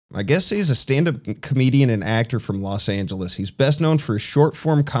My guest is a stand-up comedian and actor from Los Angeles. He's best known for his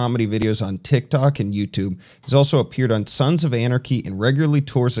short-form comedy videos on TikTok and YouTube. He's also appeared on Sons of Anarchy and regularly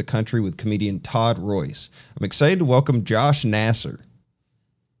tours the country with comedian Todd Royce. I'm excited to welcome Josh Nasar.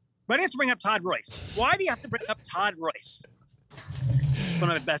 Why do you have to bring up Todd Royce? Why do you have to bring up Todd Royce?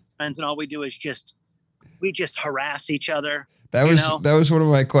 One of my best friends, and all we do is we just harass each other. That was one of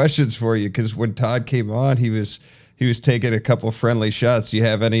my questions for you, because when Todd came on, he was taking a couple friendly shots. Do you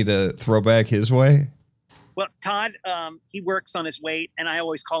have any to throw back his way? Well, Todd, he works on his weight, and I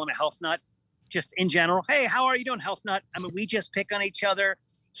always call him a health nut, just in general. Hey, how are you doing, health nut? I mean, we just pick on each other.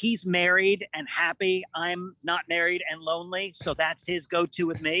 He's married and happy. I'm not married and lonely, so that's his go-to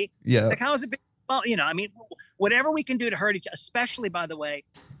with me. Yeah. Like, how is it? Well, I mean, whatever we can do to hurt each other, especially, by the way.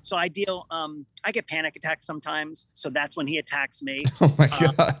 So I get panic attacks sometimes, so that's when he attacks me. Oh my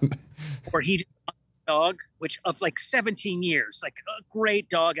God. Or he just dog, which of like 17 years, like a great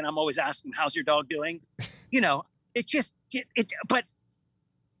dog, and I'm always asking, how's your dog doing? It's just but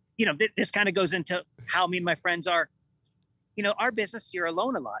this kind of goes into how me and my friends are. Our business, you're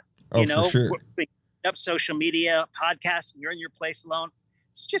alone a lot. For sure. We're up social media, podcasts, you're in your place alone.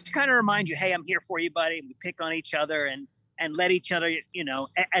 It's just to kind of remind you, hey, I'm here for you, buddy. We pick on each other and let each other,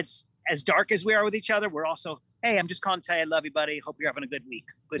 as dark as we are with each other, we're also, hey, I'm just calling to tell you I love you, buddy. Hope you're having a good week.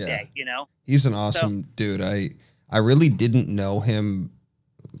 Good day, He's an awesome dude. I really didn't know him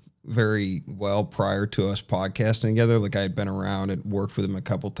very well prior to us podcasting together. Like, I had been around and worked with him a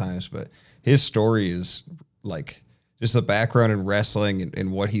couple times, but his story is like just the background in wrestling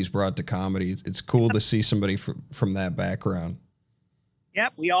and what he's brought to comedy. It's cool to see somebody from that background.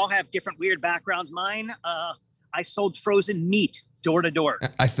 Yep, we all have different weird backgrounds. Mine, I sold frozen meat door to door.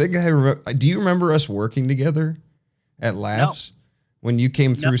 I think I remember. Do you remember us working together at Laughs? No. When you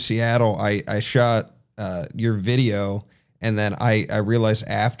came through Seattle, I shot your video, and then I realized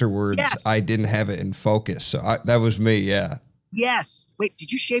afterwards I didn't have it in focus. So that was me, yeah. Yes. Wait,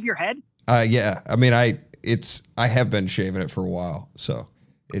 did you shave your head? Yeah. I mean, I have been shaving it for a while, so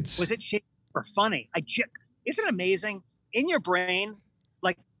it's. Was it shaved for funny? Isn't it amazing? In your brain,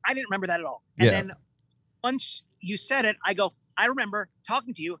 like, I didn't remember that at all. And then once you said it, I remember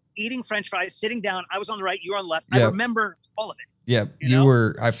talking to you, eating French fries, sitting down. I was on the right, you were on the left. I remember all of it. Yeah,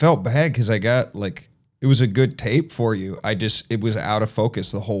 I felt bad because I got, like, it was a good tape for you. It was out of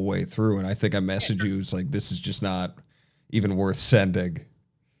focus the whole way through. And I think I messaged you. It's like, this is just not even worth sending.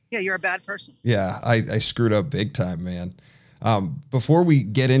 Yeah, you're a bad person. Yeah, I screwed up big time, man. Before we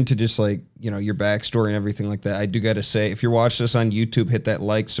get into just like, your backstory and everything like that, I do got to say, if you're watching this on YouTube, hit that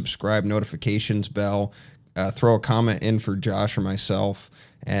like, subscribe, notifications bell, throw a comment in for Josh or myself.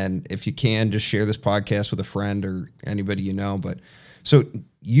 And if you can, just share this podcast with a friend or anybody you know. But so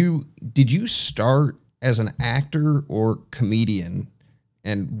did you start as an actor or comedian,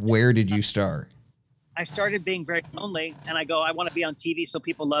 and where did you start? I started being very lonely, and I want to be on TV so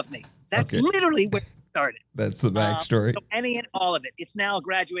people love me. That's literally where started. That's the backstory. So any and all of it. It's now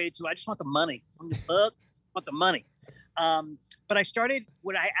graduated to, I just want the money. I want the money. But I started,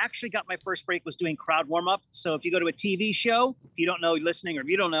 when I actually got my first break was doing crowd warm up. So if you go to a TV show, if you don't know, listening, or if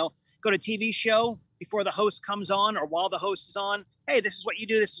you don't know, go to a TV show before the host comes on or while the host is on. Hey, this is what you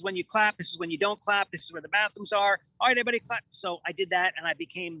do. This is when you clap. This is when you don't clap. This is where the bathrooms are. All right, everybody clap. So I did that, and I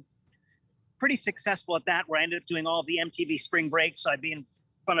became pretty successful at that, where I ended up doing all of the MTV spring breaks. So I'd be in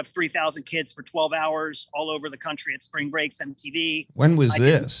front of 3,000 kids for 12 hours all over the country at spring breaks, MTV. When was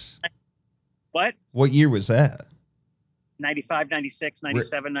this? What year was that? 95, 96,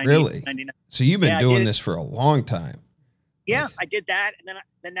 97, 98, really? 99. So you've been doing this for a long time. Yeah, I did that. And then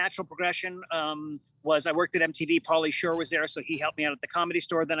the natural progression was I worked at MTV. Pauly Shore was there, so he helped me out at the Comedy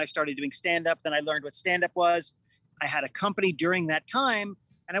Store. Then I started doing stand-up. Then I learned what stand-up was. I had a company during that time,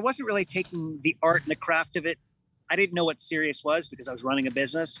 and I wasn't really taking the art and the craft of it. I didn't know what serious was because I was running a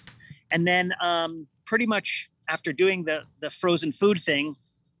business. And then pretty much after doing the frozen food thing,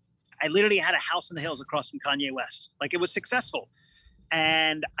 I literally had a house in the hills across from Kanye West. Like, it was successful.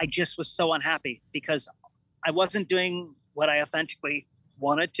 And I just was so unhappy because I wasn't doing what I authentically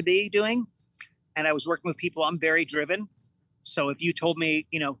wanted to be doing. And I was working with people. I'm very driven. So if you told me,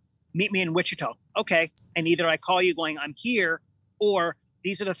 meet me in Wichita, okay. And either I call you going, I'm here, or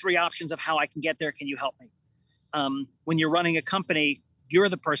these are the three options of how I can get there. Can you help me? When you're running a company, you're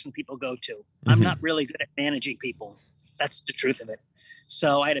the person people go to. I'm not really good at managing people. That's the truth of it.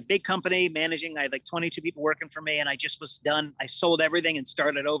 So I had a big company managing. I had like 22 people working for me, and I just was done. I sold everything and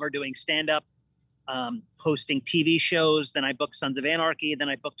started over doing stand-up, hosting TV shows. Then I booked Sons of Anarchy. Then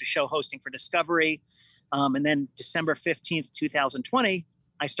I booked a show hosting for Discovery. And then December 15th, 2020,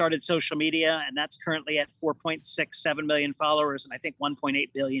 I started social media, and that's currently at 4.67 million followers and I think 1.8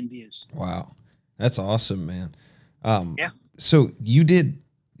 billion views. Wow. That's awesome, man. Yeah. So you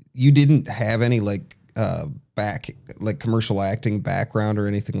didn't have any like commercial acting background or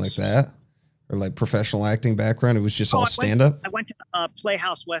anything like that, or like professional acting background? It was just all stand up? I went to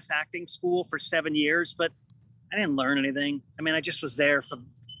Playhouse West acting school for 7 years, but I didn't learn anything. I mean, I just was there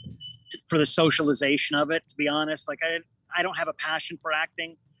for the socialization of it, to be honest. Like I don't have a passion for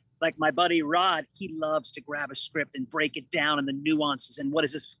acting. Like my buddy Rod, he loves to grab a script and break it down and the nuances and what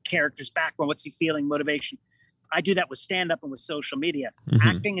is this character's background, what's he feeling, motivation. I do that with stand up and with social media. Mm-hmm.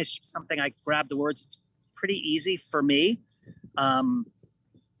 Acting is just something I grab the words. It's pretty easy for me.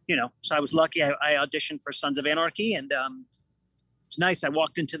 You know, so I was lucky. I auditioned for Sons of Anarchy, and it's nice. I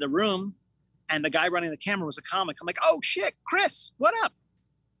walked into the room and the guy running the camera was a comic. I'm like, oh shit, Chris, what up?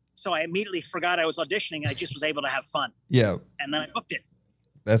 So I immediately forgot I was auditioning. I just was able to have fun. Yeah. And then I booked it.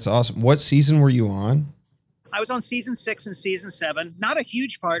 That's awesome. What season were you on? I was on season 6 and season 7. Not a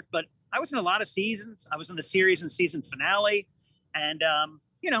huge part, but I was in a lot of seasons. I was in the series and season finale, and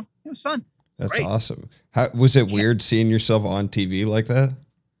you know, it was fun. That's great. Awesome. How was it weird seeing yourself on TV like that?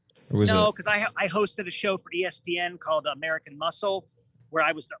 Or was no, because I hosted a show for ESPN called American Muscle, where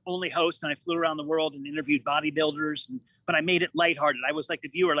I was the only host, and I flew around the world and interviewed bodybuilders. But I made it lighthearted. I was like the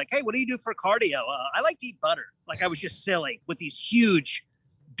viewer, like, hey, what do you do for cardio? I like to eat butter. Like I was just silly with these huge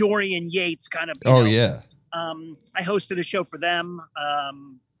Dorian Yates kind of. You know, yeah. I hosted a show for them.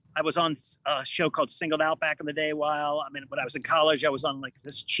 I was on a show called Singled Out back in the day. When I was in college, I was on like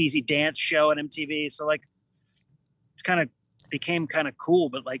this cheesy dance show on MTV. So like, it's kind of became kind of cool,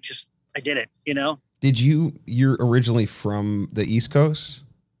 but like, just, I did it, you know? You're originally from the East Coast?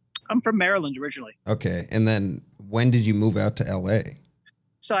 I'm from Maryland originally. Okay. And then when did you move out to LA?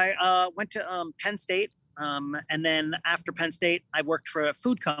 So I went to Penn State. And then after Penn State, I worked for a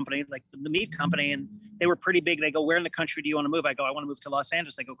food company, like the meat company, and they were pretty big. They go, where in the country do you want to move? I go, I want to move to Los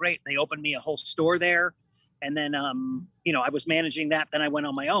Angeles. They go, great. They opened me a whole store there. And then, you know, I was managing that. Then I went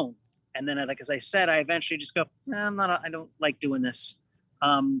on my own. And then, like, as I said, I eventually just go, I don't like doing this.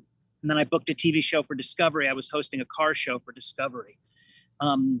 And then I booked a TV show for Discovery. I was hosting a car show for Discovery.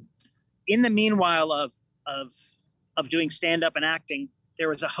 In the meanwhile of doing stand-up and acting, there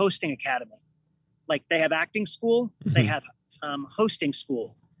was a hosting academy. Like they have acting school, they have hosting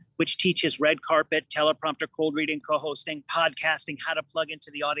school, which teaches red carpet, teleprompter, cold reading, co-hosting, podcasting, how to plug into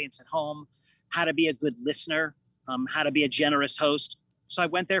the audience at home, how to be a good listener, how to be a generous host. So I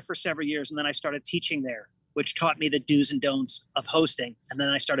went there for several years, and then I started teaching there, which taught me the do's and don'ts of hosting. And then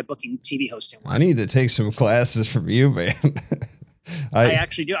I started booking TV hosting. I need to take some classes from you, man. I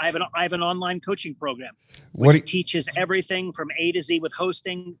actually do. I have an online coaching program which teaches everything from A to Z with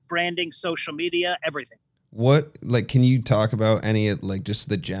hosting, branding, social media, everything. What, like, can you talk about any, like, just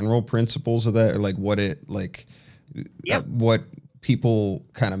the general principles of that, or like what it, like, what people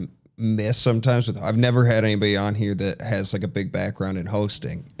kind of miss sometimes with, I've never had anybody on here that has like a big background in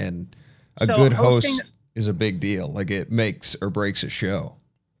hosting, and a good host is a big deal. Like it makes or breaks a show.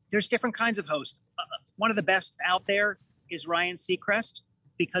 There's different kinds of hosts. One of the best out there is Ryan Seacrest,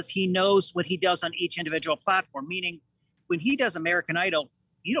 because he knows what he does on each individual platform. Meaning when he does American Idol,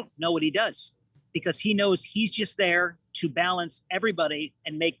 you don't know what he does, because he knows he's just there to balance everybody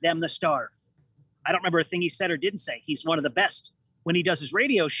and make them the star. I don't remember a thing he said or didn't say. He's one of the best. When he does his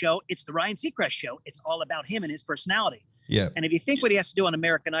radio show, it's the Ryan Seacrest show. It's all about him and his personality. Yeah. And if you think what he has to do on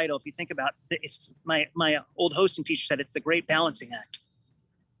American Idol, if you think about it, it's my old hosting teacher said it's the great balancing act.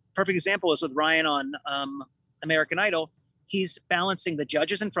 Perfect example is with Ryan on American Idol. He's balancing the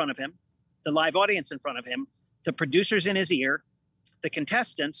judges in front of him, the live audience in front of him, the producers in his ear, the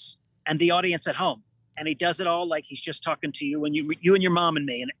contestants, and the audience at home. And he does it all like he's just talking to you and you and your mom and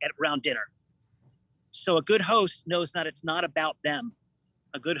me at around dinner. So a good host knows that it's not about them.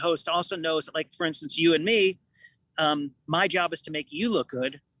 A good host also knows that, like, for instance, you and me, my job is to make you look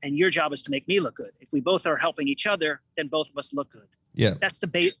good, and your job is to make me look good. If we both are helping each other, then both of us look good. Yeah. That's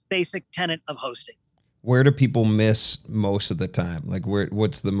the basic tenet of hosting. Where do people miss most of the time? Like,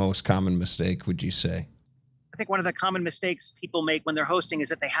 what's the most common mistake, would you say? I think one of the common mistakes people make when they're hosting is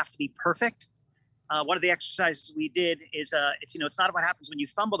that they have to be perfect. One of the exercises we did is, it's not what happens when you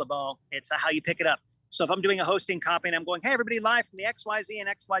fumble the ball, it's how you pick it up. So if I'm doing a hosting copy and I'm going, hey, everybody, live from the XYZ and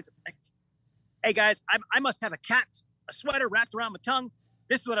XYZ. Hey, guys, I must have a sweater wrapped around my tongue.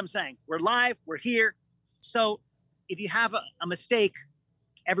 This is what I'm saying. We're live. We're here. So if you have a mistake,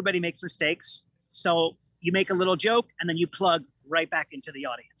 everybody makes mistakes. So you make a little joke and then you plug right back into the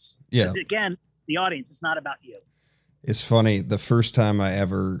audience. Yeah. Because again, the audience is not about you. It's funny. The first time I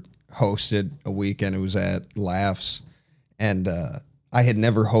ever hosted a weekend, it was at Laughs, and I had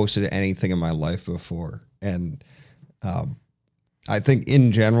never hosted anything in my life before. And I think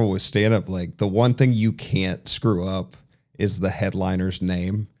in general with stand up, like the one thing you can't screw up is the headliner's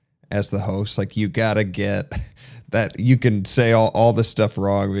name as the host. Like you gotta get that. You can say all the stuff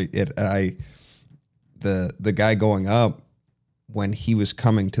wrong. The guy going up, when he was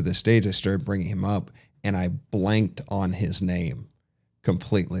coming to the stage, I started bringing him up and I blanked on his name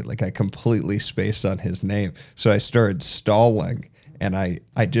completely. Like I completely spaced on his name. So I started stalling and I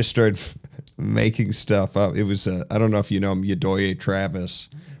just started making stuff up. It was I don't know if you know him, Yadoye Travis,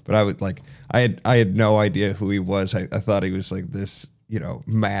 but I had no idea who he was. I thought he was like this,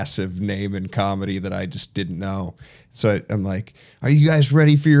 massive name in comedy that I just didn't know. So I'm like, are you guys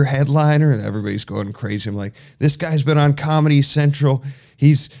ready for your headliner? And everybody's going crazy. I'm like, this guy's been on Comedy Central.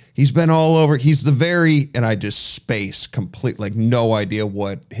 He's been all over. He's the very, and I just spaced complete, like no idea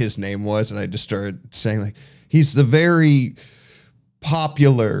what his name was. And I just started saying like, he's the very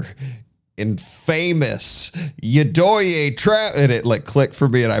popular and famous Yadoye Trap, and it like clicked for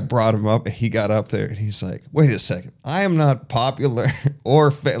me, and I brought him up, and he got up there, and he's like, "Wait a second, I am not popular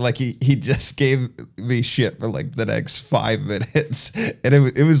or like he just gave me shit for like the next 5 minutes, and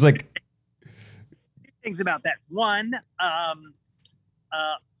it was like things about that. One,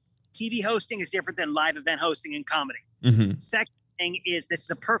 TV hosting is different than live event hosting in comedy. Mm-hmm. Second thing is this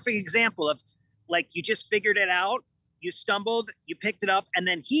is a perfect example of like you just figured it out. You stumbled, you picked it up, and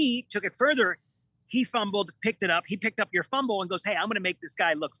then he took it further. He fumbled, picked it up. He picked up your fumble and goes, "Hey, I'm going to make this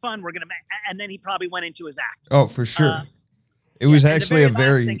guy look fun. We're going to," and then he probably went into his act. Oh, for sure. It was actually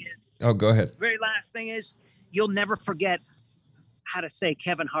oh, go ahead. The very last thing is, you'll never forget how to say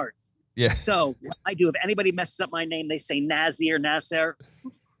Kevin Hart. Yeah. So what I do, if anybody messes up my name, they say Nazi or Nasar.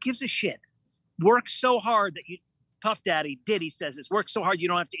 Who gives a shit? Work so hard that you, Puff Daddy, Diddy says this. Work so hard you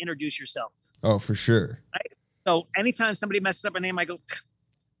don't have to introduce yourself. Oh, for sure. Right? So anytime somebody messes up a name, I go,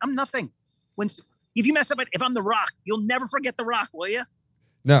 I'm nothing. If you mess up, if I'm The Rock, you'll never forget The Rock, will you?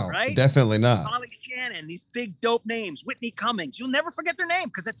 No, right? Definitely not. Molly Shannon, these big dope names, Whitney Cummings. You'll never forget their name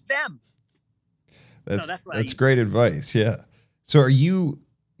because it's them. That's great advice. Yeah. So are you?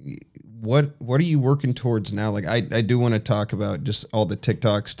 What are you working towards now? Like I do want to talk about just all the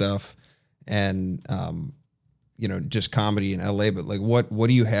TikTok stuff and just comedy in LA. But like what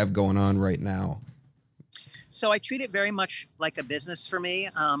do you have going on right now? So I treat it very much like a business for me.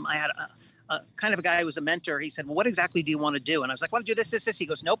 I had a kind of a guy who was a mentor. He said, "Well, what exactly do you want to do?" And I was like, "I want to do this." He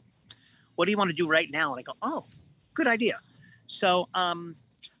goes, "Nope. What do you want to do right now?" And I go, "Oh, good idea." So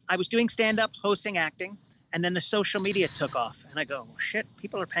I was doing stand-up, hosting, acting, and then the social media took off. And I go, shit,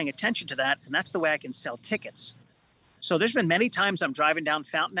 people are paying attention to that. And that's the way I can sell tickets. So there's been many times I'm driving down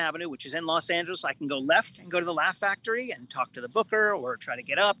Fountain Avenue, which is in Los Angeles. I can go left and go to the Laugh Factory and talk to the booker or try to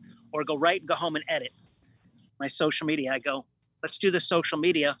get up, or go right and go home and edit my social media. I go, let's do the social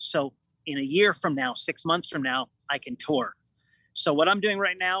media. So in a year from now, 6 months from now, I can tour. So what I'm doing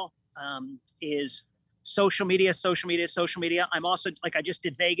right now is social media. I'm also, like, I just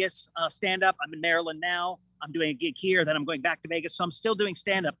did Vegas stand-up. I'm in Maryland now. I'm doing a gig here. Then I'm going back to Vegas. So I'm still doing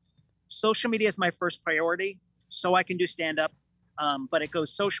stand-up. Social media is my first priority, so I can do stand-up. But it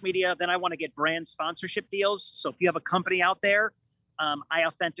goes social media. Then I want to get brand sponsorship deals. So if you have a company out there, I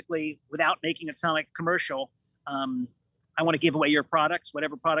authentically, without making it sound like a commercial, I want to give away your products,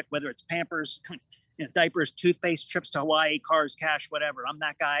 whatever product, whether it's Pampers, diapers, toothpaste, trips to Hawaii, cars, cash, whatever. I'm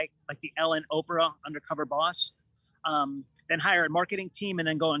that guy, like the Ellen Oprah undercover boss. Then hire a marketing team and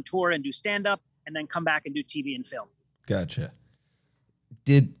then go on tour and do stand-up and then come back and do TV and film. Gotcha.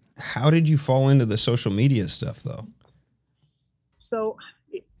 How did you fall into the social media stuff though? So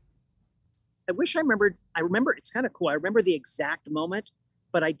I wish I remembered. I remember, it's kind of cool. I remember the exact moment,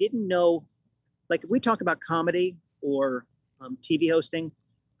 but I didn't know, like if we talk about comedy or TV hosting,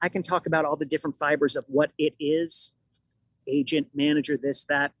 I can talk about all the different fibers of what it is, agent, manager, this,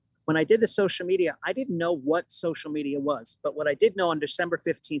 that. When I did the social media, I didn't know what social media was. But what I did know on December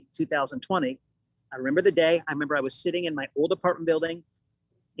 15th, 2020, I remember the day. I remember I was sitting in my old apartment building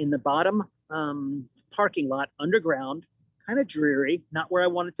in the bottom parking lot, underground, kind of dreary, not where I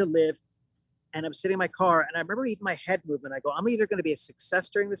wanted to live. And I was sitting in my car, and I remember even my head movement. I go, I'm either going to be a success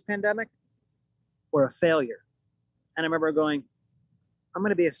during this pandemic or a failure. And I remember going, I'm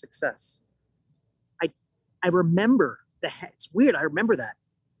going to be a success. I remember it's weird. I remember that.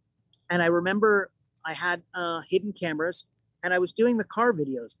 And I remember I had hidden cameras and I was doing the car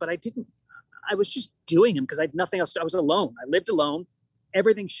videos, but I was just doing them because I had nothing else. I was alone. I lived alone.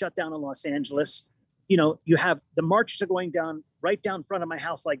 Everything shut down in Los Angeles. You have the marches are going down right down in front of my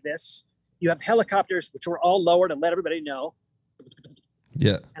house like this. You have helicopters, which were all lower to let everybody know.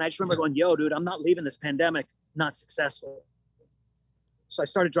 Yeah. And I just remember going, yo, dude, I'm not leaving this pandemic not successful. So I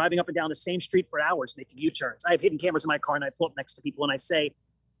started driving up and down the same street for hours, making U-turns. I have hidden cameras in my car, and I pull up next to people and I say,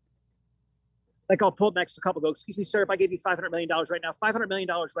 like, I'll pull up next to a couple, go, excuse me, sir, if I gave you $500 million right now, $500 million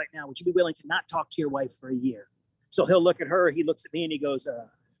right now, would you be willing to not talk to your wife for a year? So he'll look at her, he looks at me, and he goes,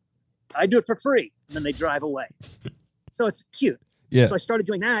 I do it for free. And then they drive away. So it's cute. Yeah. So I started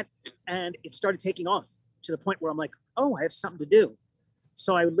doing that, and it started taking off to the point where I'm like, oh, I have something to do.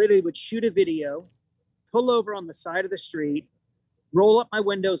 So I literally would shoot a video, pull over on the side of the street, roll up my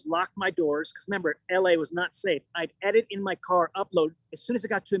windows, lock my doors. Because remember, LA was not safe. I'd edit in my car, upload. As soon as it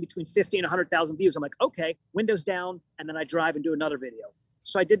got to in between 50 and 100,000 views, I'm like, okay, windows down. And then I drive and do another video.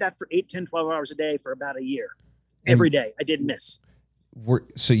 So I did that for 8, 10, 12 hours a day for about a year. Every day. I didn't miss. Were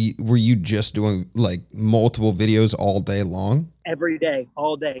you just doing like multiple videos all day long? Every day,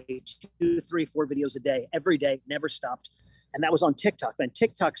 all day, 2, 3, 4 videos a day, every day, never stopped. And that was on TikTok. Then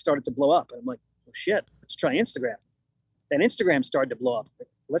TikTok started to blow up. And I'm like, oh shit, let's try Instagram. Then Instagram started to blow up.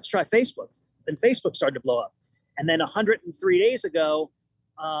 Let's try Facebook. Then Facebook started to blow up. And then 103 days ago,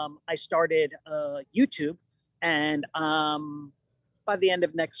 I started YouTube. And by the end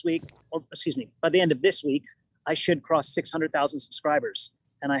of next week, or excuse me, by the end of this week, I should cross 600,000 subscribers.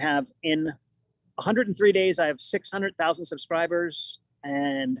 And I have, in 103 days, I have 600,000 subscribers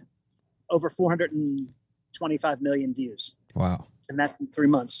and over 425 million views. Wow. And that's in 3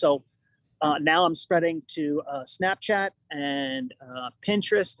 months. So now I'm spreading to Snapchat and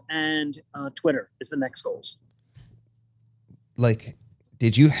Pinterest and Twitter is the next goals. Like,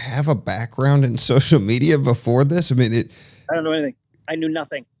 did you have a background in social media before this? I mean, I don't know anything. I knew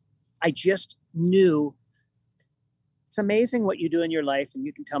nothing. I just knew. It's amazing what you do in your life, and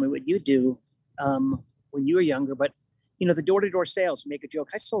you can tell me what you do when you were younger. But, you know, the door-to-door sales, make a joke.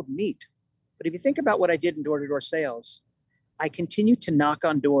 I sold meat. But if you think about what I did in door-to-door sales, I continued to knock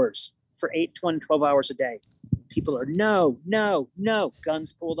on doors for 8, 10, 12 hours a day. People are no, no, no.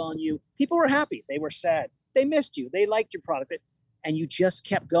 Guns pulled on you. People were happy. They were sad. They missed you. They liked your product. And you just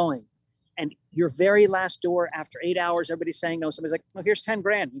kept going. And your very last door, after 8 hours, everybody's saying no. Somebody's like, oh, here's 10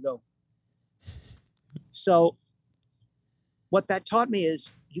 grand. You go. So what that taught me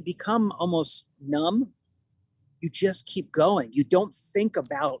is you become almost numb. You just keep going. You don't think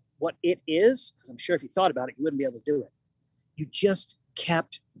about what it is, because I'm sure if you thought about it, you wouldn't be able to do it. You just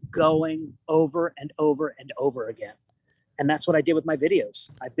kept going over and over and over again. And that's what I did with my videos.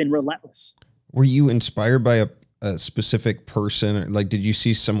 I've been relentless. Were you inspired by a specific person? Like, did you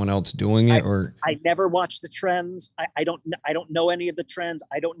see someone else doing it, or? I never watch the trends. I don't know any of the trends.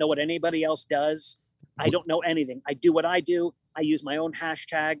 I don't know what anybody else does. I don't know anything. I do what I do. I use my own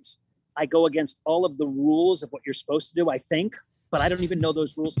hashtags. I go against all of the rules of what you're supposed to do, I think, but I don't even know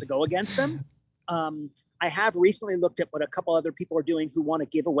those rules to go against them. I have recently looked at what a couple other people are doing who want to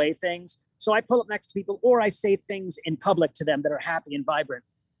give away things. So I pull up next to people, or I say things in public to them that are happy and vibrant.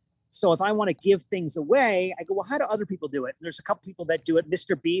 So if I want to give things away, I go, well, how do other people do it? And there's a couple people that do it.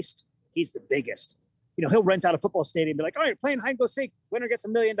 Mr. Beast, he's the biggest. You know, he'll rent out a football stadium and be like, all right, playing hide and go seek, winner gets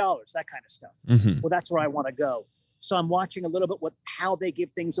 $1 million, that kind of stuff. Mm-hmm. Well, that's where I want to go. So I'm watching a little bit with how they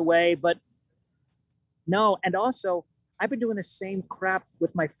give things away, but no. And also I've been doing the same crap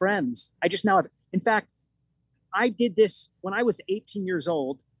with my friends. I just now have, in fact, I did this when I was 18 years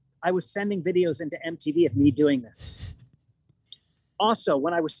old. I was sending videos into MTV of me doing this. Also,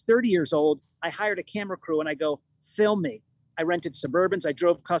 when I was 30 years old, I hired a camera crew and I go, film me. I rented Suburbans. I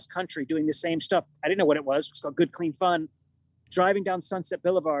drove cross country doing the same stuff. I didn't know what it was. It was called Good, Clean Fun. Driving down Sunset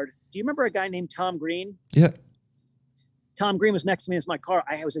Boulevard. Do you remember a guy named Tom Green? Yeah. Tom Green was next to me in my car.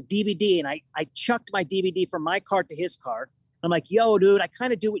 I was a DVD, and I chucked my DVD from my car to his car. I'm like, yo, dude, I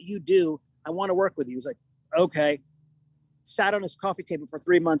kind of do what you do. I want to work with you. He's like, okay. Sat on his coffee table for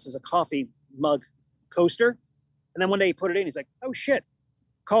 3 months as a coffee mug coaster. And then one day he put it in. He's like, oh, shit.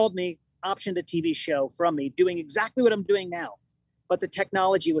 Called me, optioned a TV show from me, doing exactly what I'm doing now. But the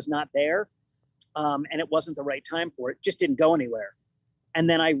technology was not there, and it wasn't the right time for it. Just didn't go anywhere. And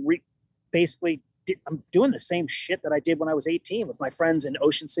then I basically I'm doing the same shit that I did when I was 18 with my friends in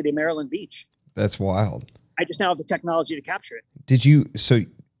Ocean City, Maryland Beach. That's wild. I just now have the technology to capture it. Did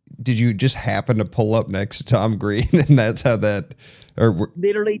you just happen to pull up next to Tom Green, and that's how that,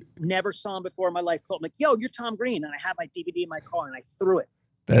 literally never saw him before in my life. I'm like, yo, you're Tom Green. And I had my DVD in my car and I threw it.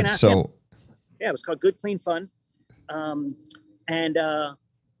 That's so, him. Yeah, it was called Good, Clean Fun.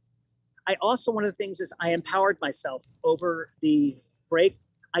 I also, one of the things is I empowered myself over the break.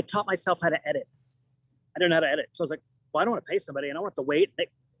 I taught myself how to edit. I don't know how to edit. So I was like, well, I don't want to pay somebody and I don't have to wait.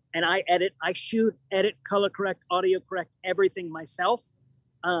 And I edit, I shoot, edit, color correct, audio correct, everything myself.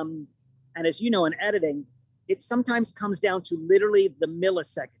 And as you know, in editing, it sometimes comes down to literally the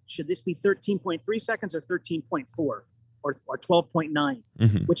millisecond. Should this be 13.3 seconds or 13.4? or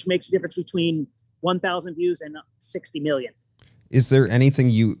 12.9, which makes a difference between 1,000 views and 60 million. Is there anything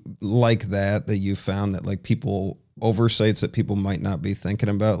you like that you found that like people oversights that people might not be thinking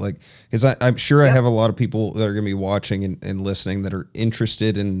about? Like, because I'm sure I have a lot of people that are going to be watching and listening that are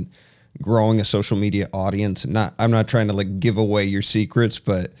interested in growing a social media audience. I'm not trying to like give away your secrets,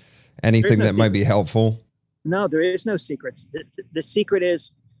 but anything that might be helpful. No, there is no secrets. The secret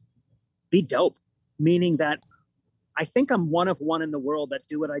is be dope, meaning that I think I'm one of one in the world that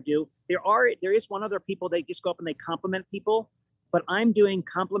do what I do. There is one other people, they just go up and they compliment people, but I'm doing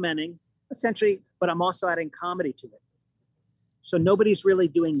complimenting essentially, but I'm also adding comedy to it. So nobody's really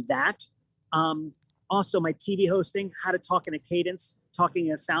doing that. Also my TV hosting, how to talk in a cadence, talking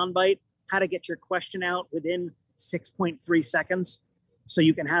in a soundbite, how to get your question out within 6.3 seconds so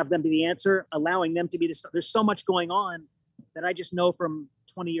you can have them be the answer, allowing them to be the star. There's so much going on that I just know from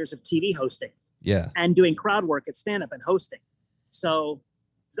 20 years of TV hosting. Yeah. And doing crowd work at stand-up and hosting. So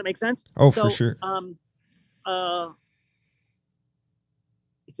does that make sense? Oh, for sure.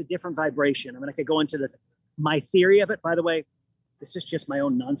 It's a different vibration. I mean, I could go into my theory of it. By the way, this is just my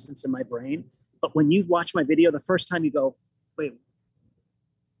own nonsense in my brain. But when you watch my video, the first time you go, wait,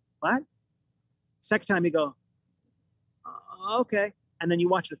 what? Second time you go, okay. And then you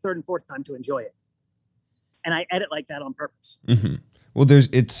watch it a third and fourth time to enjoy it. And I edit like that on purpose. Well,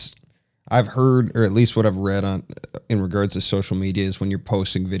 I've heard, or at least what I've read on in regards to social media is when you're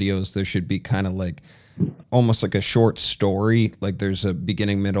posting videos, there should be kind of like almost like a short story. Like there's a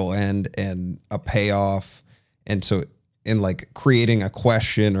beginning, middle, end, and a payoff. And so in like creating a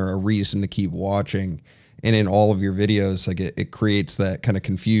question or a reason to keep watching, and in all of your videos, like it creates that kind of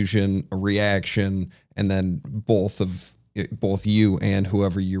confusion, a reaction, and then both you and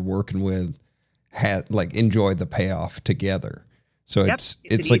whoever you're working with enjoy the payoff together. So it's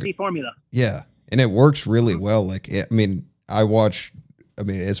an like easy formula. Yeah. And it works really well. Like, I watched,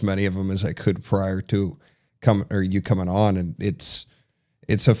 as many of them as I could prior to you coming on. And it's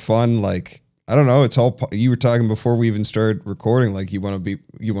a fun, like, I don't know. It's all, you were talking before we even started recording, like you want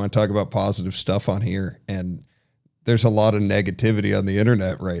to talk about positive stuff on here. And there's a lot of negativity on the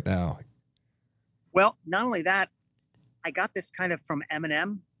internet right now. Well, not only that, I got this kind of from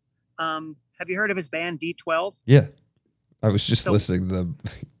Eminem. Have you heard of his band D12? Yeah. I was just listening to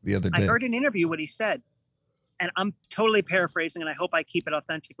the other day. I heard an interview what he said, and I'm totally paraphrasing, and I hope I keep it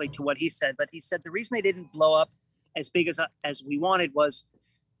authentically to what he said. But he said the reason they didn't blow up as big as we wanted was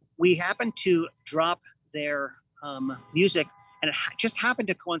we happened to drop their music, and it just happened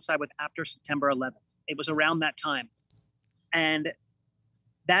to coincide with after September 11th. It was around that time, and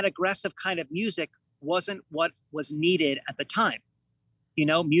that aggressive kind of music wasn't what was needed at the time. You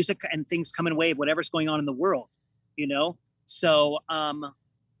know, music and things come in wave, whatever's going on in the world. You know. So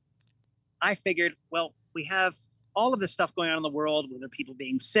I figured, well, we have all of this stuff going on in the world, whether people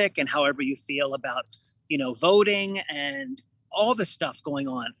being sick and however you feel about, voting and all this stuff going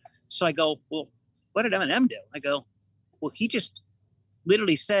on. So I go, well, what did Eminem do? I go, well, he just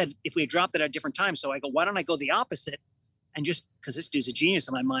literally said if we had dropped it at a different time. So I go, why don't I go the opposite and just, because this dude's a genius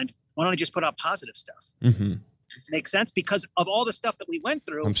in my mind, why don't I just put out positive stuff? Makes sense because of all the stuff that we went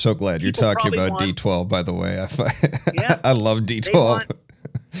through. I'm so glad you're talking about D12, by the way. I love D12.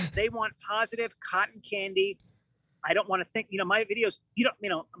 They want positive cotton candy. I don't want to think, my videos,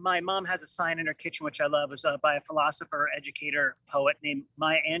 my mom has a sign in her kitchen, which I love. It was by a philosopher, educator, poet named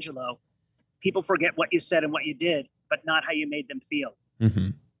Maya Angelou. People forget what you said and what you did, but not how you made them feel.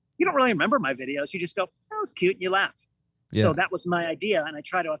 You don't really remember my videos. You just go, that was cute, and you laugh. Yeah. So that was my idea, and I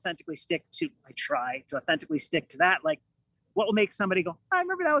try to authentically stick to that. Like, what will make somebody go, I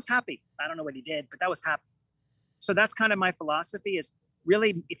remember that was happy. I don't know what he did, but that was happy. So that's kind of my philosophy is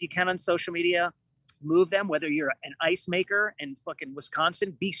really, if you can on social media, move them, whether you're an ice maker in fucking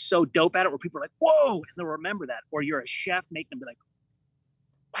Wisconsin, be so dope at it where people are like, whoa, and they'll remember that. Or you're a chef, make them be like,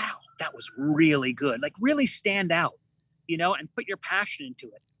 wow, that was really good. Like really stand out, and put your passion into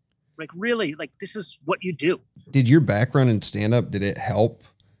it. Like really, like this is what you do. Did your background in stand-up, did it help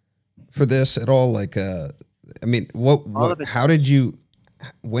for this at all? Like, when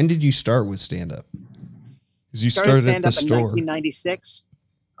did you start with stand-up? Because you started at the store. In 1996,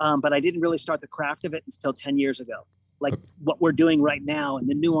 but I didn't really start the craft of it until 10 years ago. Like what we're doing right now and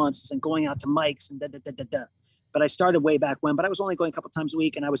the nuances and going out to mics and da-da-da-da-da. But I started way back when, but I was only going a couple times a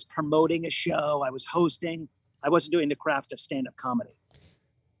week and I was promoting a show. I was hosting. I wasn't doing the craft of stand-up comedy.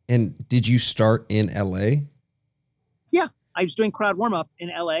 And did you start in LA? Yeah, I was doing crowd warm-up in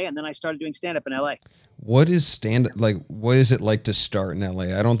LA, and then I started doing stand-up in LA. What is stand-up like? What is it like to start in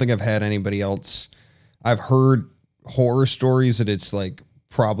LA? I don't think I've had anybody else. I've heard horror stories that it's like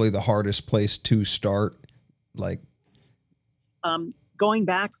probably the hardest place to start. Like, Going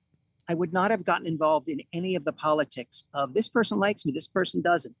back, I would not have gotten involved in any of the politics of this person likes me, this person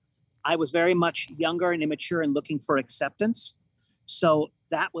doesn't. I was very much younger and immature and looking for acceptance. So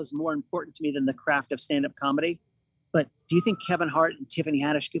that was more important to me than the craft of stand-up comedy. But do you think Kevin Hart and Tiffany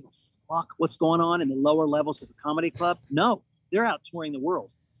Haddish give a fuck what's going on in the lower levels of a comedy club? No, they're out touring the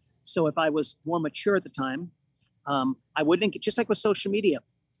world. So if I was more mature at the time, I wouldn't, just like with social media,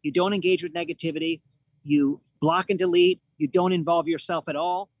 you don't engage with negativity, you block and delete, you don't involve yourself at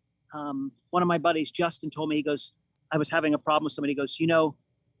all. One of my buddies, Justin, told me, he goes, I was having a problem with somebody. He goes, you know,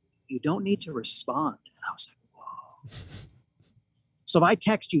 you don't need to respond. And I was like, whoa. So if I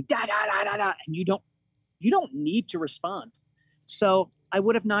text you, da, da, da, da, da, and you don't need to respond. So I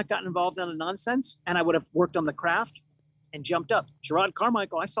would have not gotten involved in the nonsense, and I would have worked on the craft and jumped up. Gerard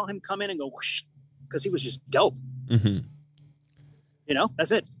Carmichael, I saw him come in and go whoosh, because he was just dope. Mm-hmm. You know,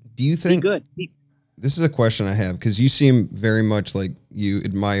 that's it. Do you think Be good? This is a question I have, because you seem very much like you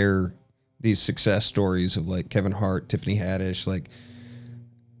admire these success stories of like Kevin Hart, Tiffany Haddish. Like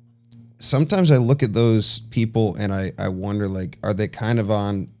sometimes I look at those people and I wonder, like, are they kind of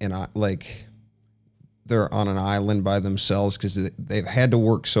on like they're on an island by themselves because they've had to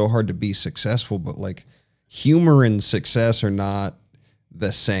work so hard to be successful, but like humor and success are not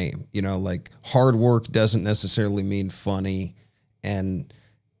the same, you know, like hard work doesn't necessarily mean funny. And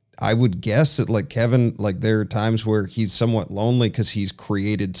I would guess that like Kevin, like there are times where he's somewhat lonely because he's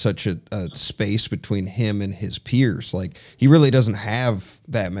created such a space between him and his peers. Like he really doesn't have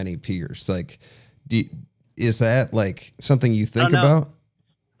that many peers. Like, is that like something you think about?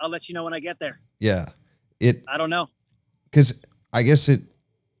 I'll let you know when I get there. Yeah. I don't know. Cause I guess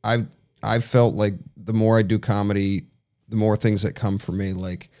I've felt like the more I do comedy, the more things that come for me,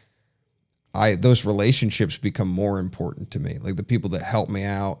 like those relationships become more important to me. Like the people that help me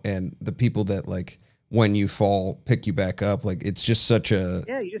out and the people that like when you fall, pick you back up. Like it's just such a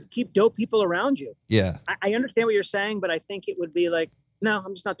you just keep dope people around you. Yeah. I understand what you're saying, but I think it would be like, no,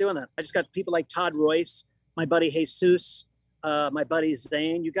 I'm just not doing that. I just got people like Todd Royce, my buddy Jesus, my buddy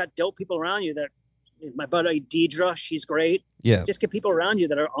Zane. You got dope people around you that my buddy Deidre, she's great. Yeah. Just get people around you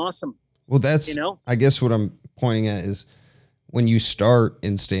that are awesome. Well, that's, you know, I guess what I'm pointing at is when you start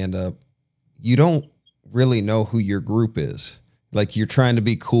in stand up, you don't really know who your group is. Like you're trying to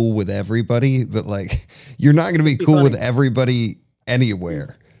be cool with everybody, but like you're not going to be cool funny with everybody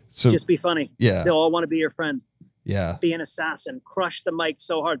anywhere. So just be funny. Yeah. They'll all want to be your friend. Yeah. Be an assassin. Crush the mic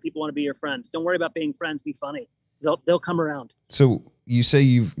so hard people want to be your friend. Don't worry about being friends. Be funny. They'll come around. So you say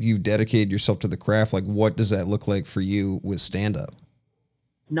you've dedicated yourself to the craft. Like what does that look like for you with stand up?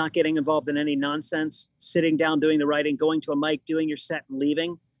 Not getting involved in any nonsense, sitting down, doing the writing, going to a mic, doing your set and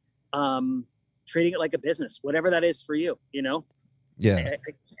leaving. Treating it like a business, whatever that is for you, you know? Yeah.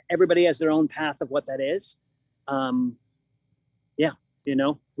 Everybody has their own path of what that is. Yeah. You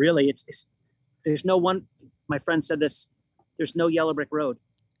know, really it's there's no one, my friend said this, there's no yellow brick road,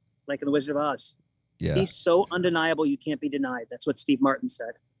 like in the Wizard of Oz. Yeah. He's so undeniable. You can't be denied. That's what Steve Martin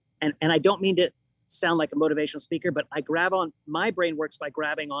said. And I don't mean to sound like a motivational speaker, but my brain works by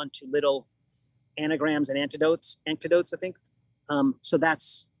grabbing onto little anagrams and antidotes, I think. So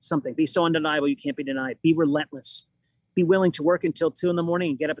that's something. Be so undeniable you can't be denied. Be relentless. Be willing to work until 2 a.m.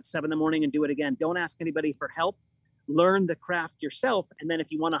 and get up at 7 a.m. and do it again. Don't ask anybody for help. Learn the craft yourself. And then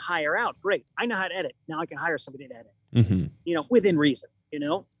if you want to hire out, great. I know how to edit. Now I can hire somebody to edit. Mm-hmm. You know, within reason, you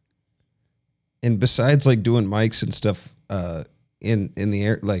know? And besides like doing mics and stuff in the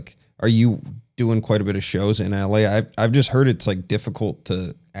air, like are you doing quite a bit of shows in LA? I've just heard it's like difficult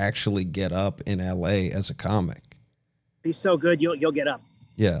to actually get up in LA as a comic. Be so good you'll get up.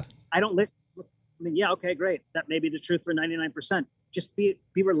 Yeah. I don't listen. I mean, yeah, okay, great. That may be the truth for 99%. Just be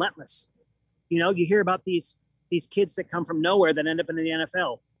relentless. You know, you hear about these kids that come from nowhere that end up in the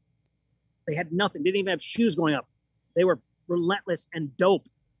NFL. They had nothing. They didn't even have shoes going up. They were relentless and dope,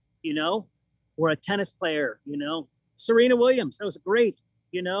 you know, or a tennis player, you know, Serena Williams. That was great.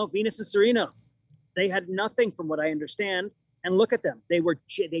 You know, Venus and Serena, they had nothing from what I understand. And look at them. They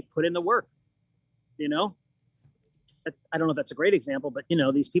put in the work, you know. I don't know if that's a great example, but you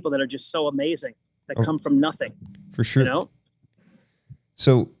know, these people that are just so amazing that come from nothing. For sure. You know?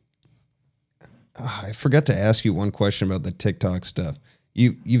 So I forgot to ask you one question about the TikTok stuff.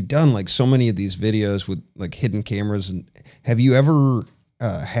 You've done like so many of these videos with like hidden cameras, and have you ever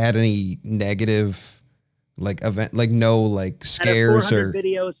had any negative like event, like no like scares or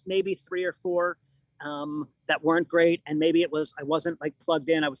videos, maybe 3 or 4 that weren't great, and maybe it was I wasn't like plugged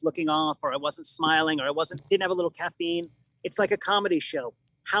in, I was looking off, or I wasn't smiling, or didn't have a little caffeine. It's like a comedy show.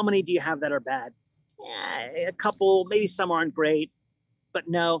 How many do you have that are bad? Yeah, a couple, maybe some aren't great, but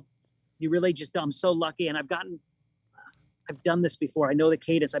no, you really just, I'm so lucky, and I've gotten I've done this before. I know the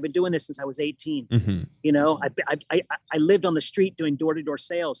cadence. I've been doing this since I was 18. Mm-hmm. You know, I lived on the street doing door-to-door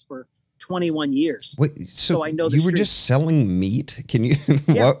sales for 21 years. Wait, so I know you were just selling meat? Can you,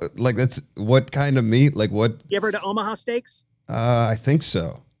 Yeah. what kind of meat? Like what? You ever to Omaha Steaks? I think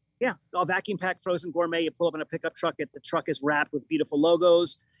so. Yeah, all vacuum packed frozen gourmet. You pull up in a pickup truck. The truck is wrapped with beautiful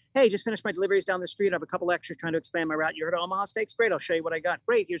logos. Hey, just finished my deliveries down the street. I have a couple extras trying to expand my route. You heard of Omaha Steaks? Great, I'll show you what I got.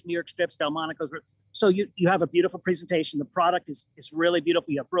 Great, here's New York strips, Delmonico's. So you have a beautiful presentation. The product is really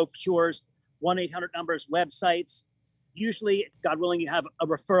beautiful. You have brochures, 1-800 numbers, websites. Usually, God willing, you have a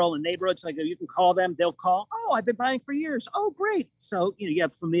referral in neighborhoods. Like you can call them, they'll call. Oh, I've been buying for years. Oh, great. So you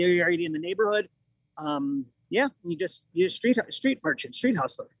have familiarity in the neighborhood. Yeah, you're street merchant, street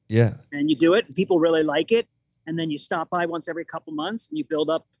hustler. Yeah. And you do it, and people really like it. And then you stop by once every couple months and you build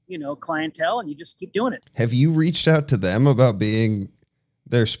up, clientele, and you just keep doing it. Have you reached out to them about being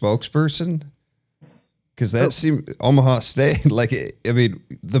their spokesperson? Because that seemed Omaha State, like, I mean,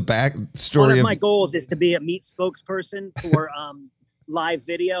 the back story. One of my goals is to be a meat spokesperson for live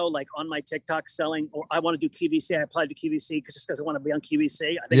video, like on my TikTok selling, or I want to do QVC. I applied to QVC just because I want to be on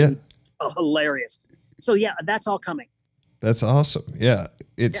QVC. I think it'd be hilarious. So yeah, that's all coming. That's awesome. Yeah.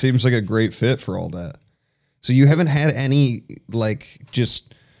 It seems like a great fit for all that. So you haven't had any like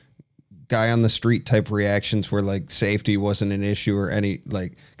just guy on the street type reactions where like safety wasn't an issue or any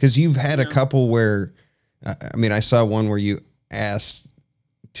like, cause you've had a couple where, I mean, I saw one where you asked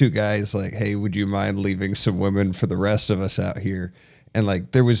two guys like, hey, would you mind leaving some women for the rest of us out here? And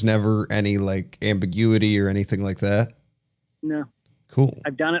like, there was never any like ambiguity or anything like that. No. Cool.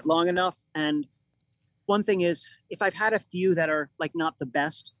 I've done it long enough. And one thing is, if I've had a few that are like not the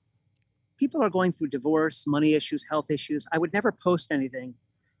best, people are going through divorce, money issues, health issues. I would never post anything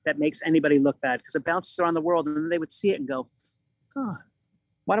that makes anybody look bad because it bounces around the world and then they would see it and go, God,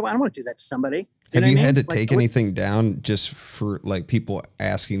 I don't want to do that to somebody. Have you had to take anything down just for like people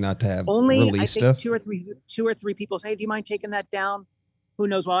asking not to have release stuff? Two or three people say, hey, do you mind taking that down? Who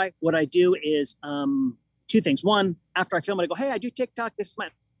knows why? What I do is two things. One, after I film it, I go, hey, I do TikTok. This is my,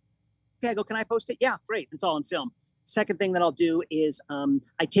 okay, I go, can I post it? Yeah, great. It's all on film. Second thing that I'll do is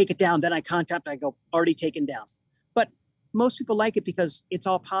I take it down. Then I contact, I go, already taken down. But most people like it because it's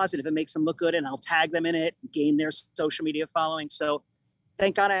all positive. It makes them look good and I'll tag them in it, gain their social media following. So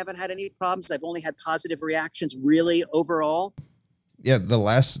thank God I haven't had any problems. I've only had positive reactions really overall. Yeah. The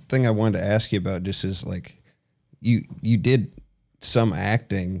last thing I wanted to ask you about just is like, you did some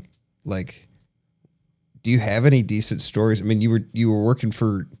acting, like, do you have any decent stories? I mean, you were working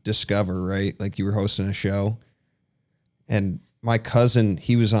for Discover, right? Like you were hosting a show. And my cousin,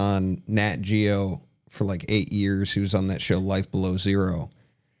 he was on Nat Geo for like 8 years. He was on that show Life Below Zero.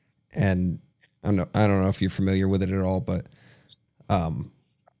 And I don't know if you're familiar with it at all, but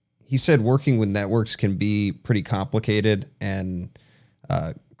he said working with networks can be pretty complicated and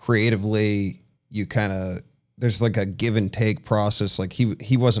creatively you there's like a give and take process. Like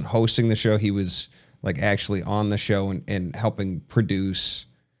he wasn't hosting the show. He was like actually on the show and helping produce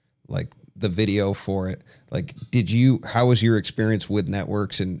like the video for it. Like, how was your experience with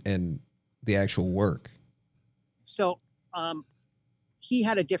networks and the actual work? So, he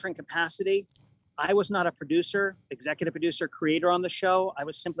had a different capacity. I was not a producer, executive producer, creator on the show. I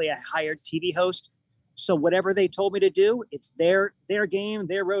was simply a hired TV host. So whatever they told me to do, it's their game,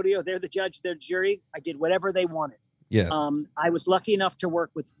 their rodeo, they're the judge, their jury. I did whatever they wanted. Yeah. I was lucky enough to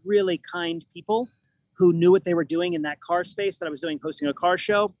work with really kind people who knew what they were doing in that car space that I was doing, hosting a car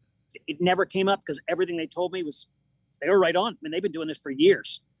show. It never came up because everything they told me they were right on. I mean, they've been doing this for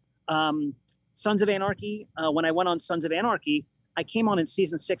years. Sons of Anarchy, when I went on Sons of Anarchy, I came on in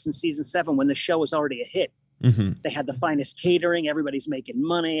season 6 and season 7 when the show was already a hit. Mm-hmm. They had the finest catering. Everybody's making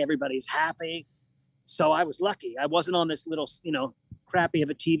money. Everybody's happy. So I was lucky. I wasn't on this little, crappy of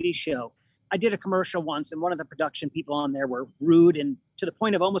a TV show. I did a commercial once, and one of the production people on there were rude and to the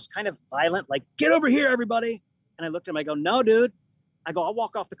point of almost kind of violent, like, get over here, everybody. And I looked at him, I go, no, dude. I go, I'll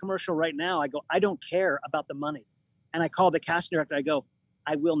walk off the commercial right now. I go, I don't care about the money. And I called the casting director. I go,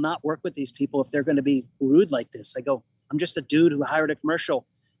 I will not work with these people if they're going to be rude like this. I go, I'm just a dude who hired a commercial.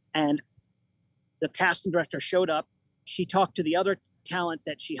 And the casting director showed up. She talked to the other talent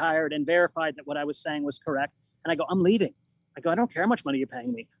that she hired and verified that what I was saying was correct. And I go, I'm leaving. I go, I don't care how much money you're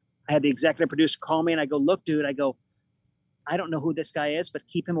paying me. I had the executive producer call me and I go, look, dude, I go, I don't know who this guy is, but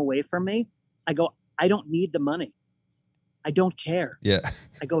keep him away from me. I go, I don't need the money. I don't care. Yeah.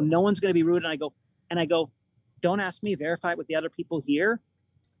 I go, no one's going to be rude. And I go, don't ask me, verify it with the other people here.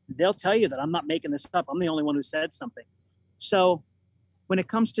 They'll tell you that I'm not making this up. I'm the only one who said something. So when it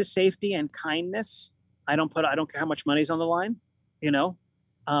comes to safety and kindness, I don't care how much money's on the line,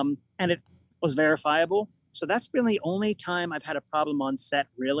 and it was verifiable. So that's been the only time I've had a problem on set,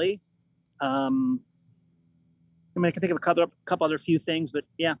 really. I mean, I can think of a couple other few things, but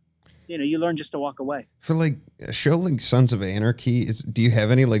yeah, you learn just to walk away. For like a show like Sons of Anarchy, do you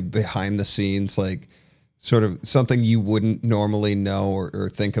have any like behind the scenes, like sort of something you wouldn't normally know or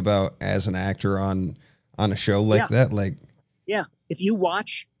think about as an actor on a show like that? Like, yeah, if you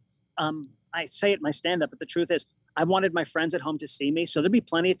watch, I say it in my stand up, but the truth is, I wanted my friends at home to see me. So there'd be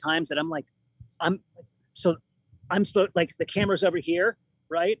plenty of times that I'm like the camera's over here,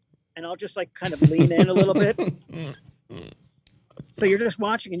 right? And I'll just like kind of lean in a little bit. So you're just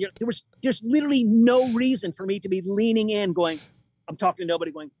watching, and there's literally no reason for me to be leaning in, going, I'm talking to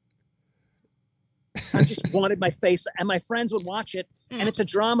nobody, going, I just wanted my face, and my friends would watch it, and it's a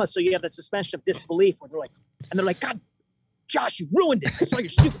drama, so you have that suspension of disbelief where they're like, God, Josh, you ruined it. I saw your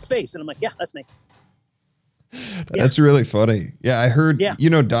stupid face, and I'm like, yeah, that's me. That's really funny. Yeah, I heard. You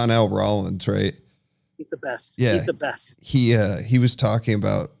know Donnell Rollins, right? He's the best. Yeah, he's the best. He was talking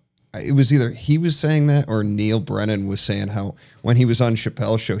about. It was either he was saying that or Neil Brennan was saying how when he was on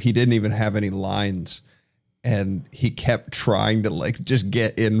Chappelle's show, he didn't even have any lines, and he kept trying to like just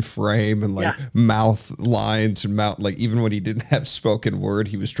get in frame and like mouth lines and like even when he didn't have spoken word,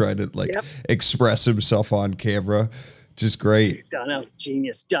 he was trying to like express himself on camera. Just great. Dude, Donnell's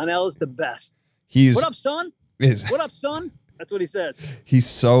genius. Donnell is the best. What up, son? What up, son? That's what he says. He's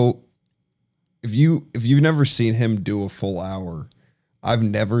so. If you've never seen him do a full hour, I've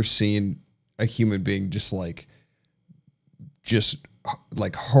never seen a human being just like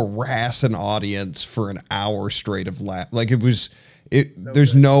harass an audience for an hour straight of laugh. Like so there's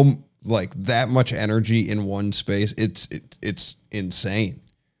good. No like that much energy in one space. It's insane.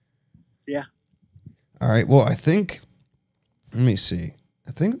 Yeah. All right. Well, let me see.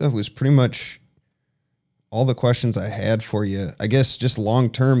 I think that was pretty much all the questions I had for you. I guess just long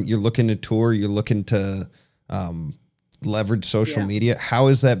term, you're looking to tour, you're looking to leverage social media. How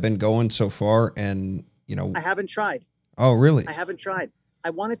has that been going so far? And I haven't tried. Oh, really? I haven't tried. I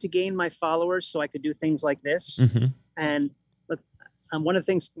wanted to gain my followers so I could do things like this. And look, one of the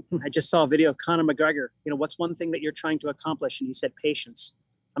things, I just saw a video of Conor McGregor. What's one thing that you're trying to accomplish? And he said, patience.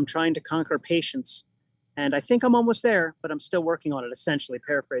 I'm trying to conquer patience. And I think I'm almost there, but I'm still working on it, essentially,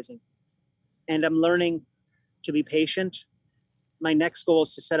 paraphrasing. And I'm learning to be patient. My next goal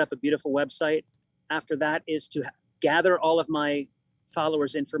is to set up a beautiful website. After that is to gather all of my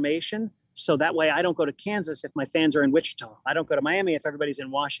followers' information. So that way I don't go to Kansas if my fans are in Wichita. I don't go to Miami if everybody's in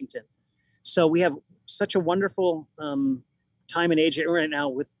Washington. So we have such a wonderful time and age right now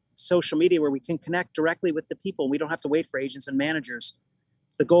with social media where we can connect directly with the people. We don't have to wait for agents and managers.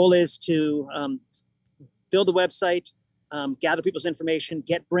 The goal is to build a website, gather people's information,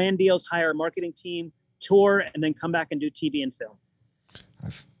 get brand deals, hire a marketing team, tour, and then come back and do TV and film.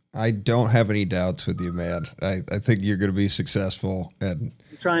 I don't have any doubts with you, man. I think you're going to be successful. And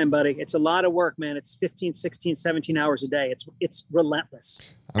I'm trying, buddy. It's a lot of work, man. It's 15, 16, 17 hours a day. It's relentless.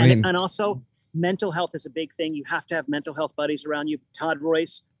 And also mental health is a big thing. You have to have mental health buddies around you. Todd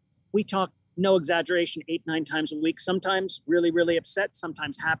Royce, we talk, no exaggeration, 8-9 times a week, sometimes really, really upset,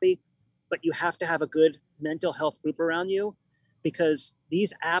 sometimes happy, but you have to have a good mental health group around you because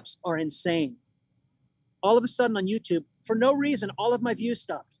these apps are insane. All of a sudden on YouTube, for no reason, all of my views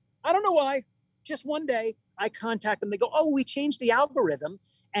stopped. I don't know why. Just one day I contact them. They go, oh, we changed the algorithm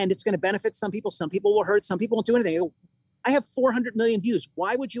and it's going to benefit some people. Some people will hurt. Some people won't do anything. I go, I have 400 million views.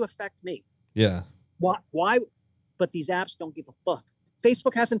 Why would you affect me? Yeah. Why? But these apps don't give a fuck.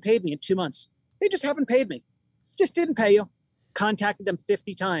 Facebook hasn't paid me in 2 months. They just haven't paid me. Just didn't pay you. Contacted them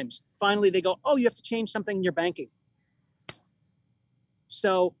 50 times. Finally, they go, oh, you have to change something in your banking.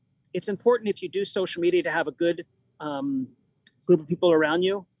 So it's important if you do social media to have a good group of people around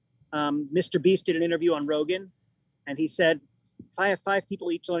you. Mr. Beast did an interview on Rogan, and he said, if I have 5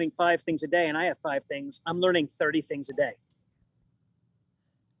 people each learning 5 things a day, and I have 5 things, I'm learning 30 things a day.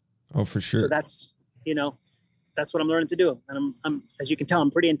 Oh, for sure. So that's what I'm learning to do. And I'm as you can tell,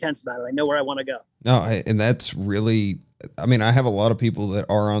 I'm pretty intense about it. I know where I want to go. No, and that's really, I have a lot of people that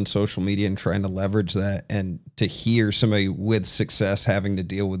are on social media and trying to leverage that, and to hear somebody with success having to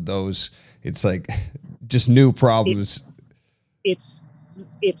deal with those, it's like just new problems.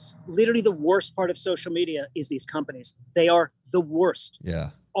 It's literally the worst part of social media is these companies. They are the worst. Yeah.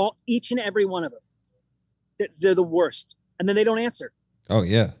 Each and every one of them. They're the worst. And then they don't answer. Oh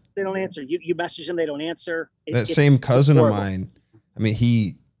yeah. They don't answer. You message them, they don't answer. That same cousin of mine,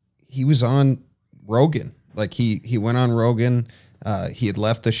 he was on Rogan. Like he went on Rogan. He had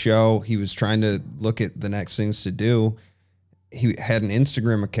left the show. He was trying to look at the next things to do. He had an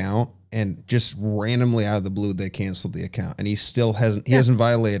Instagram account, and just randomly out of the blue, they canceled the account. And he still hasn't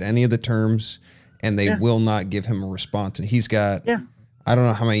violated any of the terms. and they will not give him a response. And he's got, I don't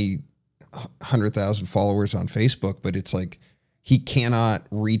know how many 100,000 followers on Facebook, but it's like he cannot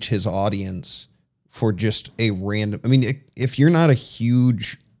reach his audience for just a random. I mean, if you're not a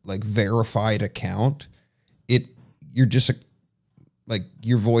huge like verified account, you're just like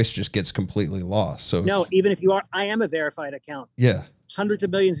your voice just gets completely lost. So no, even if you are, I am a verified account. Yeah. Hundreds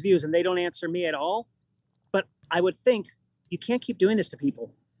of millions of views, and they don't answer me at all. But I would think you can't keep doing this to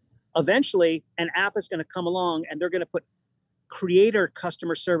people. Eventually, an app is going to come along and they're going to put creator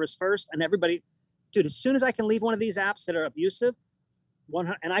customer service first, and everybody, dude, as soon as I can leave one of these apps that are abusive,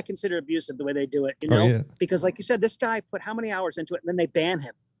 and I consider abusive the way they do it, you know, because like you said, this guy put how many hours into it and then they ban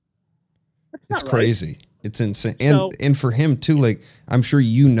him. That's not crazy. Right. It's insane. And for him too, like I'm sure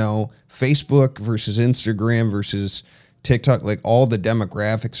you know, Facebook versus Instagram versus TikTok, like all the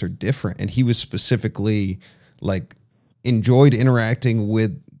demographics are different. And he was specifically like enjoyed interacting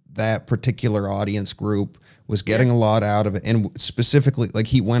with that particular audience group, was getting a lot out of it. And specifically, like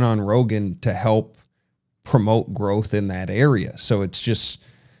he went on Rogan to help promote growth in that area. So it's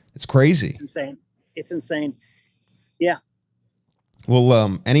crazy. It's insane. It's insane. Yeah.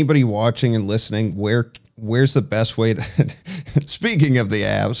 Well, anybody watching and listening, where's the best way to, speaking of the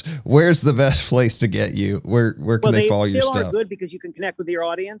abs, where's the best place to get you? Where can they follow your stuff? They still are good because you can connect with your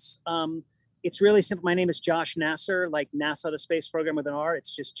audience. It's really simple. My name is Josh Nasar, like NASA, the space program with an R.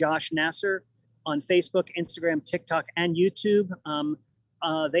 It's just Josh Nasar on Facebook, Instagram, TikTok, and YouTube.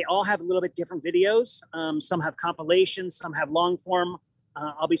 They all have a little bit different videos. Some have compilations, some have long form.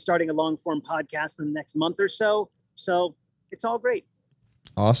 I'll be starting a long form podcast in the next month or so. So it's all great.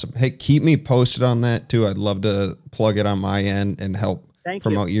 Awesome. Hey, keep me posted on that too. I'd love to plug it on my end and help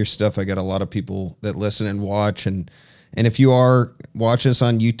promote your stuff. I got a lot of people that listen and watch, and if you are watching us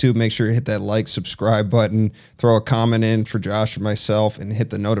on YouTube, make sure to hit that like, subscribe button, throw a comment in for Josh or myself, and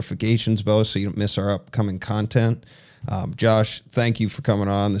hit the notifications bell so you don't miss our upcoming content. Josh, thank you for coming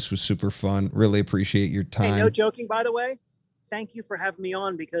on. This was super fun. Really appreciate your time. Hey, no joking, by the way. Thank you for having me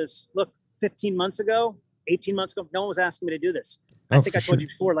on because look, 15 months ago, 18 months ago, no one was asking me to do this. I think I told you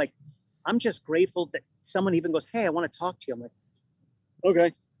before, like, I'm just grateful that someone even goes, hey, I want to talk to you. I'm like,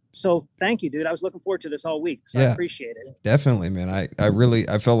 okay. So thank you, dude. I was looking forward to this all week. So I appreciate it. Definitely, man. I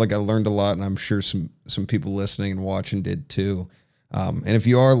felt like I learned a lot, and I'm sure some people listening and watching did too. And if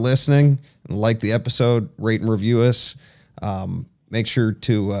you are listening and like the episode, rate and review us. Make sure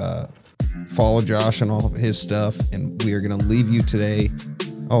to follow Josh on all of his stuff. And we are going to leave you today.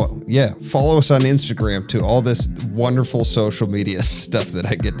 Oh, yeah. Follow us on Instagram too. All this wonderful social media stuff that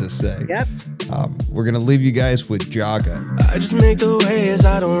I get to say. Yep. We're going to leave you guys with Jaga. I just make the waves,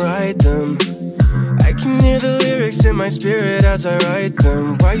 I don't write them. I can hear the lyrics in my spirit as I write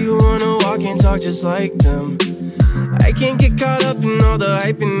them. Why you wanna walk and talk just like them? I can't get caught up in all the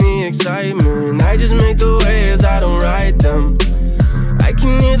hype and the excitement. I just make the waves, I don't write them. I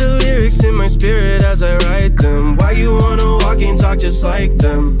can hear the lyrics in my spirit as I write them. Why you wanna walk and talk just like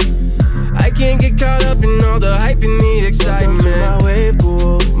them? I can't get caught up in all the hype and the excitement. My wave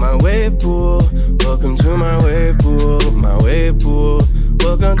pool, my wave pool. Welcome to my wave pool, my wave pool.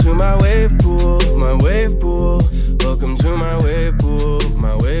 Welcome to my wave pool, my wave pool. Welcome to my wave pool,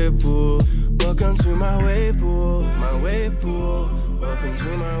 my wave pool. Welcome to my wave pool, my wave pool. Welcome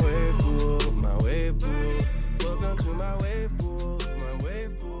to my wave pool, my wave pool. Welcome to my wave pool.